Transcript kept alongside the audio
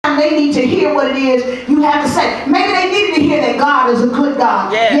they need to hear what it is you have to say. Maybe they needed to hear that God is a good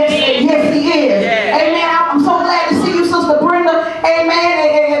God. Yes, yes, He is. Yes. Amen. I'm so glad to see you, Sister Brenda.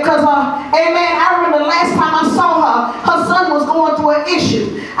 Amen. Because, amen, I remember the last time I saw her son was going through an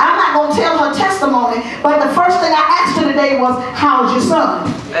issue. I'm not going to tell her testimony, but the first thing I asked her today was, how's your son?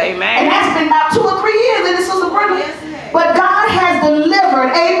 Amen. And that's been about 2 or 3 years, and Sister Brenda. But God has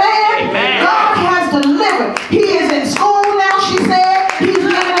delivered. Amen. Amen. God has delivered. He is in school now, she said. He's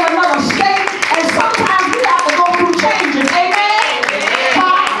living in another state. And sometimes we have to go through changes. Amen.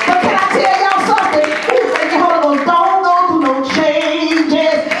 But can I tell y'all something? Don't go through no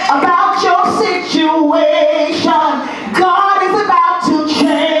changes about your situation. God is about to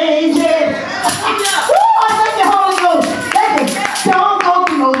change it. Woo, I thank you, Holy Ghost. Don't go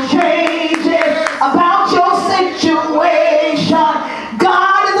through no changes about your situation.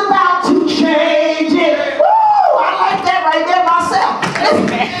 God is about to change it. Woo, I like that right there myself. Listen,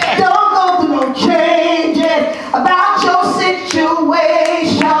 don't go through no changes about your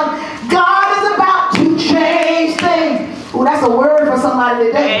situation. God is about to change things. Ooh, that's a word for somebody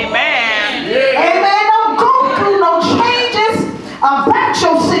today. Amen. Amen. Don't go through no changes about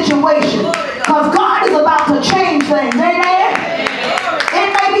your situation, because God is about to change things. Amen.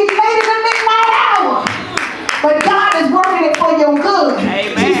 It may be late in the midnight hour, but God is working it for your good.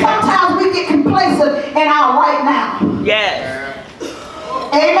 Amen. See, sometimes we get complacent in our right now. Yes.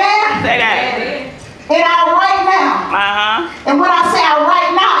 Amen. Say that. In our right now. And when I say our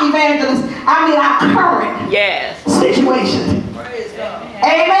right now, evangelist, I mean our current situation.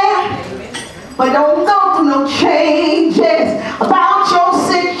 Amen. But don't go through no changes about your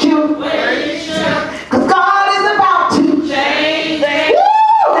situation, because God is about to change things.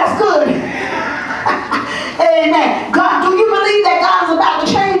 Woo, that's good. Amen. God, do you believe that God is about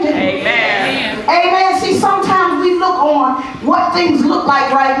to change it? Amen. Amen. See, sometimes we look on what things look like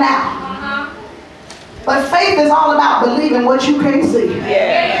right now. But faith is all about believing what you can't see.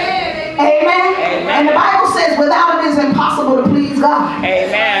 Yeah. Amen. Amen. And the Bible says without it is impossible to please God.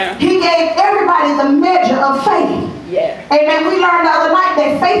 Amen. He gave everybody the measure of faith. Yeah. Amen. We learned the other night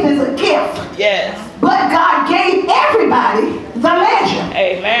that faith is a gift. Yes. But God gave everybody the measure.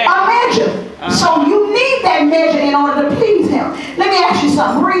 Amen. A measure. So you need that measure in order to please Him. Let me ask you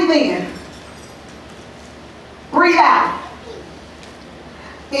something. Breathe in. Breathe out.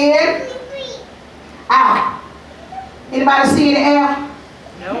 In. Out. Anybody see in the air?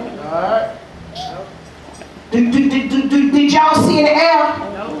 No. Did y'all see in the air?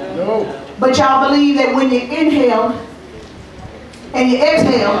 No. But y'all believe that when you inhale and you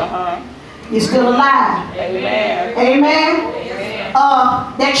exhale, you're still alive. Amen. Amen.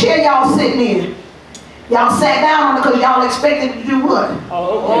 That chair y'all sitting in, y'all sat down on it because y'all expected to do what?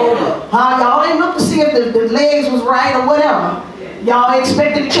 Y'all didn't look to see if the legs was right or whatever. Y'all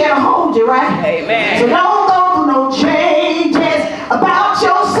expected the chair to hold you, right? Amen. So don't go through no changes about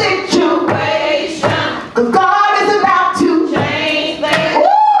your situation, because God is about to change things.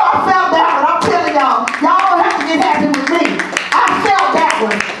 Ooh, I felt that one. I'm telling y'all. Y'all don't have to get happy with me. I felt that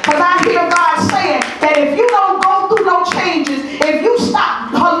one. Because I hear God saying that if you don't go through no changes, if you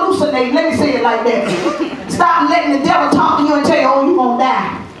stop hallucinating, let me say it like that. Stop letting the devil talk to you and tell you, oh, you're going to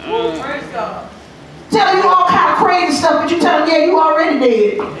die. Praise God. Telling you all kind of crazy stuff, but you tell them, yeah, you already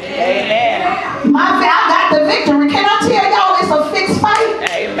dead. Amen. I got the victory. Can I tell y'all it's a fixed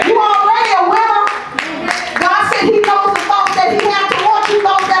fight? Amen. You already a winner. God said He knows the thoughts that He has towards you,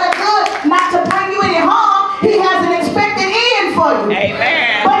 those that are good, not to bring you any harm. He has an expected end for you.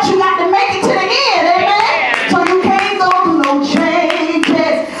 Amen. But you got to make it to the end. Amen. So you can't go through no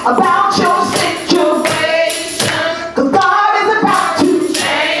changes about your situation, because God is about to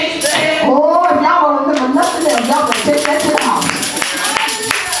change things. Oh, if y'all don't remember nothing else, y'all can take that to the house.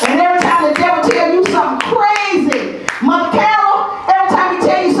 And every time the devil tell you something crazy, Mother Carol, every time he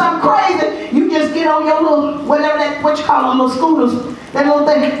tell you something crazy, you just get on your little, whatever that, what you call them, little scooters, that little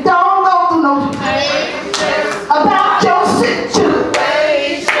thing. Don't go through no about your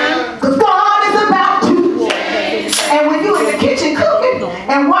situation, because God is about to change. And when you in the kitchen cooking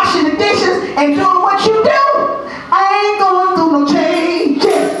and washing the dishes and doing what you do, I ain't going through no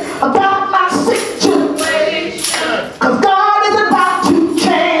changes about my situation, because God is about to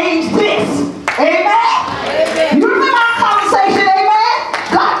change this. Amen. You remember our conversation, amen?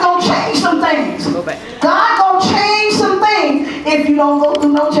 God gonna change some things. God gonna change some things if you don't go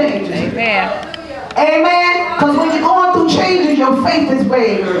through no changes. Amen. Amen. Because when you're going through changes, your faith is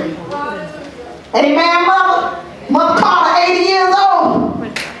big. Amen, Mother. Mother Carter, 80 years old.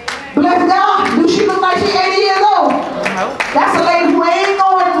 Bless God. Do she look like she's 80 years old? That's a lady who ain't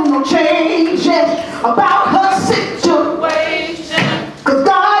going through no changes about her situation, because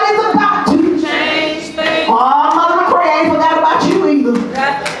God is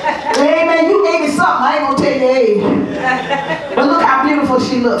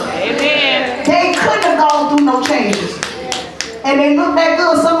look. Amen. They couldn't have gone through no changes. And they look that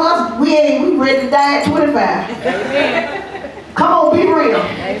good. Some of us, we ready to die at 25. Amen. Come on, be real.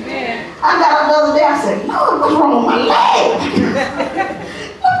 Amen. I got up the other day, I said, Lord, what's wrong with my leg?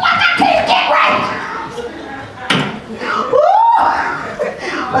 Look like I can't get right. Woo!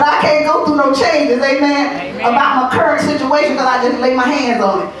 But I can't go through no changes, amen, about my current situation because I just lay my hands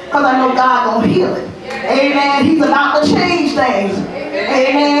on it. Because I know God gonna heal it. Amen. He's about to change things.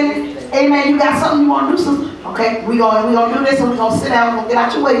 Amen. Amen. You got something you want to do, sister? Okay, we gonna do this and we're gonna sit down, we're gonna get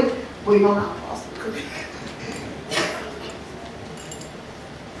out your way. We're gonna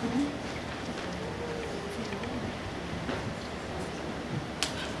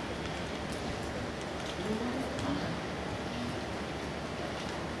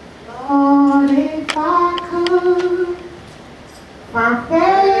Lord, if I could find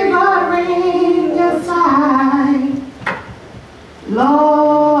favor in your sight,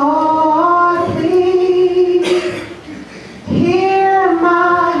 Lord, please hear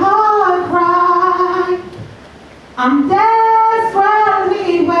my heart cry. I'm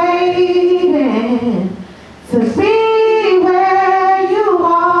desperately waiting to be where you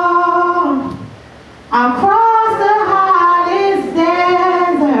are. I'll cross the hottest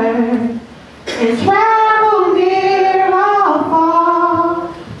desert and travel near or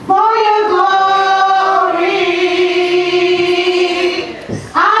far for your glory.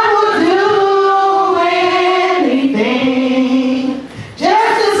 I will do anything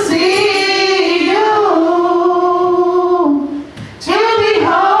just to see you, to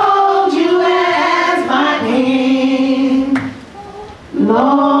behold you as my King.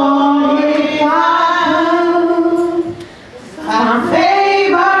 Lord, if I could find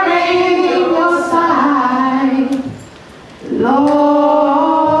favor in your sight,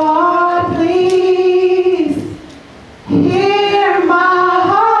 Lord, please hear my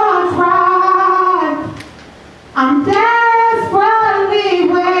heart cry. I'm desperately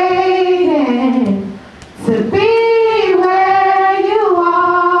waiting to be where you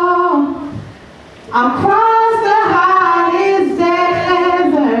are. I'll cross the hottest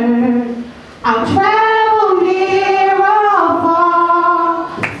desert. I'll travel near or far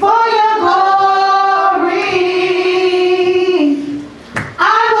for your glory. I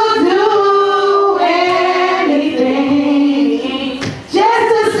will do anything just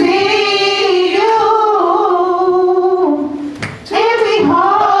to see you and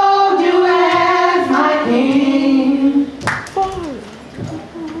behold you as my King.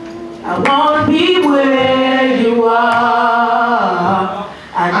 I want to be where you are.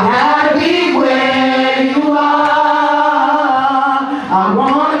 I gotta be where you are. I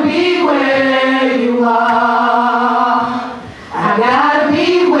want to be where you are. I gotta be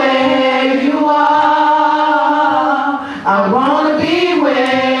where you are. I want to be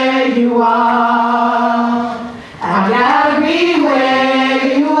where you are. I gotta be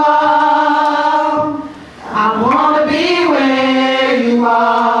where you are. I want to be where you are.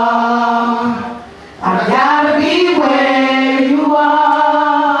 I gotta be where you are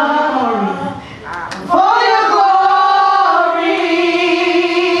for your glory.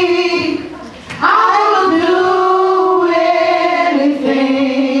 I will do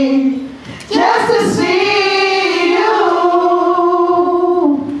anything just to see you,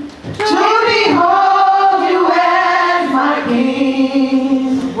 to behold you as my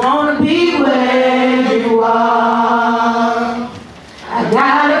King. I wanna be where you are. I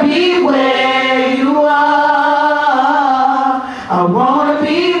gotta be where you are. I wanna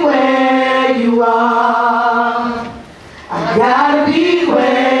be where you are. I gotta be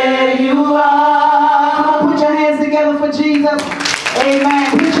where you are. Come on, put your hands together for Jesus.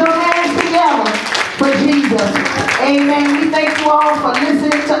 Amen. Put your hands together for Jesus. Amen. We thank you all for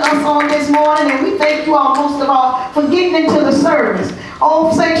listening to us on this morning, and we thank you all most of all for getting into the service.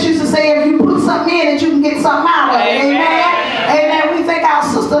 Old saints used to say, if you put something in it, you can get something out of it. Amen. Amen. We thank our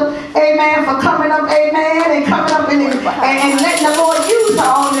sister, amen, for coming up, amen, and coming up and letting the Lord use her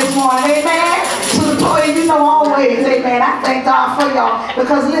on this morning. Amen. To the glory, you know, always. Amen. I thank God for y'all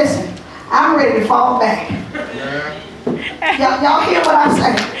because, listen, I'm ready to fall back. Y'all hear what I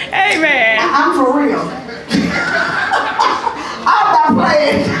say? Amen. I'm for real. I'm not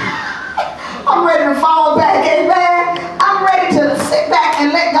playing. I'm ready to fall back. Amen. I'm ready to sit back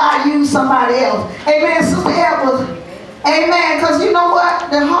and let God use somebody else. Amen. Sister Edwards. Amen. Because you know what?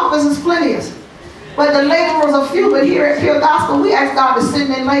 The harvest is plenteous. But the laborers are few. But here at Pure Gospel, we ask God to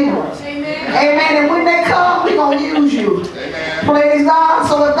send in laborers. Amen. Amen. And when they come, we're going to use you. Amen. Praise God.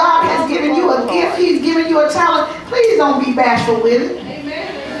 So if God has given you a gift, He's given you a talent, please don't be bashful with it.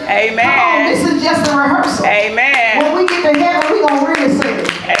 Amen. Amen. Come on, this is just a rehearsal. Amen. When we get to heaven, we're going to really sing it.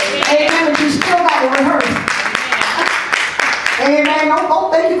 Amen. Amen. But you still got to rehearse. Amen.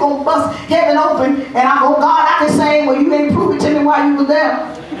 Don't think you're going to bust heaven open and I go, God, I can sing. Well, you ain't prove it to me while you were there.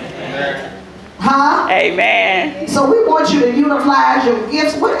 Amen. Huh? Amen. So we want you to utilize your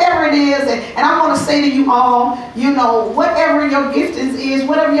gifts, whatever it is. And I want to say to you all, you know, whatever your gift is,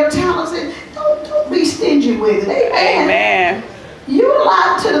 whatever your talents is, don't be stingy with it. Amen. Amen.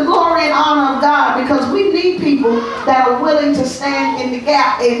 Utilize to the glory and honor of God, because we need people that are willing to stand in the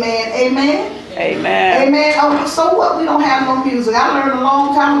gap. Amen. Amen. Amen. Amen. Oh, so what? We don't have no music. I learned a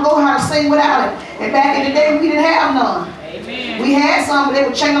long time ago how to sing without it. And back in the day, we didn't have none. Amen. We had some, but they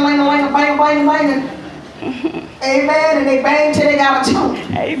were ching-a-ling-a-ling, bang-a-bang-a-bang. Amen. And they bang till they got a tune.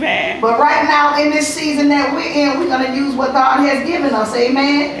 Amen. But right now, in this season that we're in, we're going to use what God has given us.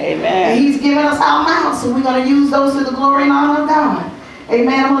 Amen. Amen. And He's given us our mouths, so we're going to use those to the glory and honor of God.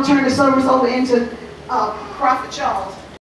 Amen. I'm going to turn the service over into Prophet Charles.